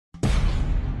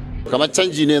kamar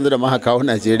canji ne yanzu da Ake Kawo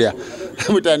Najeriya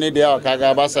mutane da yawa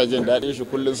kaga ba sa jin daɗin shi,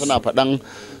 kullum suna faɗan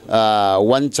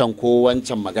wancan ko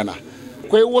wancan magana.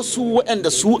 Akwai wasu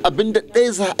waɗanda su abinda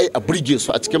ɗaya za a yi a burge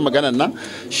su a cikin maganar nan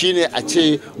shine a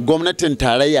ce gwamnatin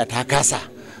tarayya ta kasa.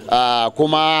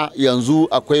 Kuma yanzu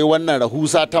akwai wannan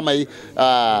rahusa ta mai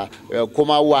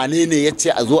kuma wane ne ya ce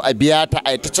a zo a biya ta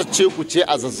a ta cacce ku ce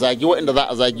a zazzagi waɗanda za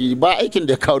a zagi. Ba aikin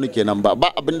da ya kawo ni kenan ba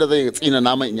abinda zai tsina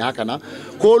naman in yi haka nan.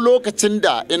 Ko lokacin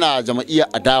da ina jama'iyyar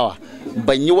adawa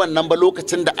ban yi wannan ba,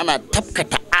 lokacin da ana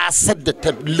tafkata asar da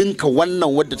ta linka wannan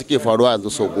wadda take faruwa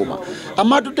yanzu sau 10.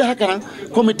 Amma duk da haka nan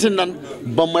kwamitin nan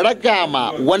ba mu raga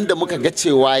ma wanda muka ga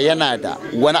cewa yana da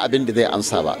wani abin da zai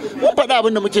amsa ba. Mun faɗa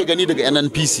abin da muke gani daga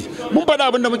NNPC, mun faɗa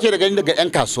abin da muke da gani daga 'yan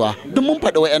kasuwa, duk mun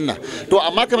faɗa wa'annan. To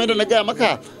amma kamar yadda na gaya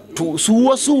maka, to su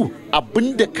wasu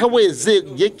abin da kawai zai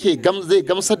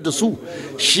gamsar da su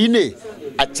shine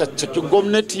a caccaki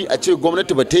gwamnati, a ce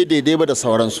gwamnati ba ta yi daidai ba da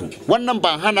sauransu. Wannan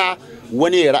ban hana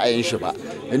wani ya ra'ayin shi ba.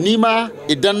 Ni ma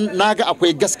idan na ga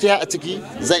akwai gaskiya a ciki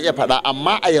zan iya faɗa,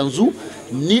 amma a yanzu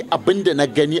ni abin da na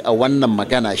gani a wannan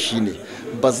magana shine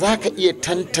ba za ka iya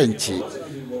tantance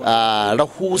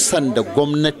rahusan da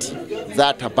gwamnati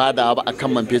za ta bada ba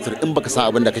akan man fetur in baka san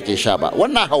abin da kake sha ba.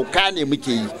 Wannan hauka ne muke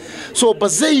yi, so ba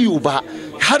zai yiwu ba.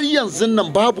 Har yanzu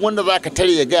nan babu wanda za ka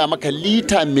tare ya gaya maka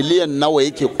lita miliyan nawa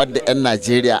yake kwadda 'yan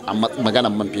Najeriya a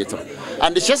maganar man fetur.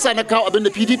 And shi yasa na kawo abin da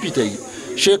PDP ta yi.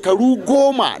 Shekaru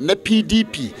 10 na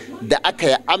PDP da aka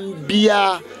yi an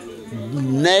biya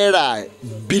naira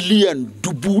biliyan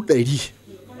 100,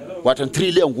 watan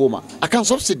triliyan 10 akan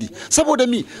subsidy. Saboda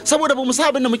mi? Saboda ba mu sa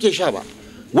abin da muke sha ba.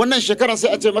 Wannan shekaran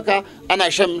sai a ce maka ana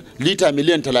shan lita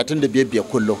miliyan 35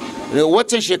 kullum.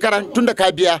 Waccan shekaran tun da ka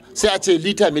biya sai a ce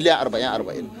lita miliyan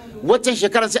 40. Waccan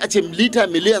shekaran sai a ce lita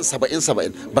miliyan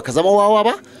 70. Baka zama wawa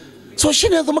ba? So shi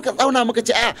ne yanzu muka tsauna muka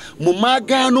ce mu ma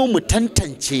gano mu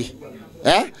tantance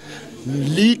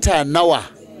lita nawa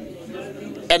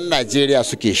 'yan Najeriya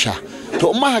suke sha.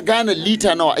 To in ma gane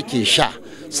lita nawa ake sha,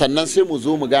 sannan sai mu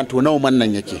zo mu gano to nawa man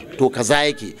nan yake, to kaza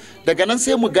yake. Daga nan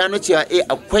sai mu gano cewa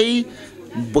akwai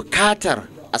bukatar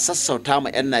a sassauta ma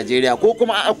 'yan Najeriya, ko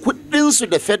kuma a kudinsu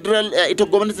da federal ita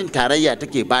gwamnatin tarayya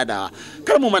take badawa.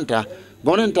 Kar mu manta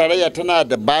gwamnatin tarayya tana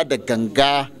da bada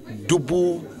ganga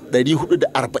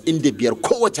 445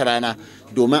 kowace rana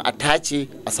domin a tace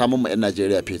a samun ma 'yan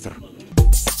Najeriya fetur.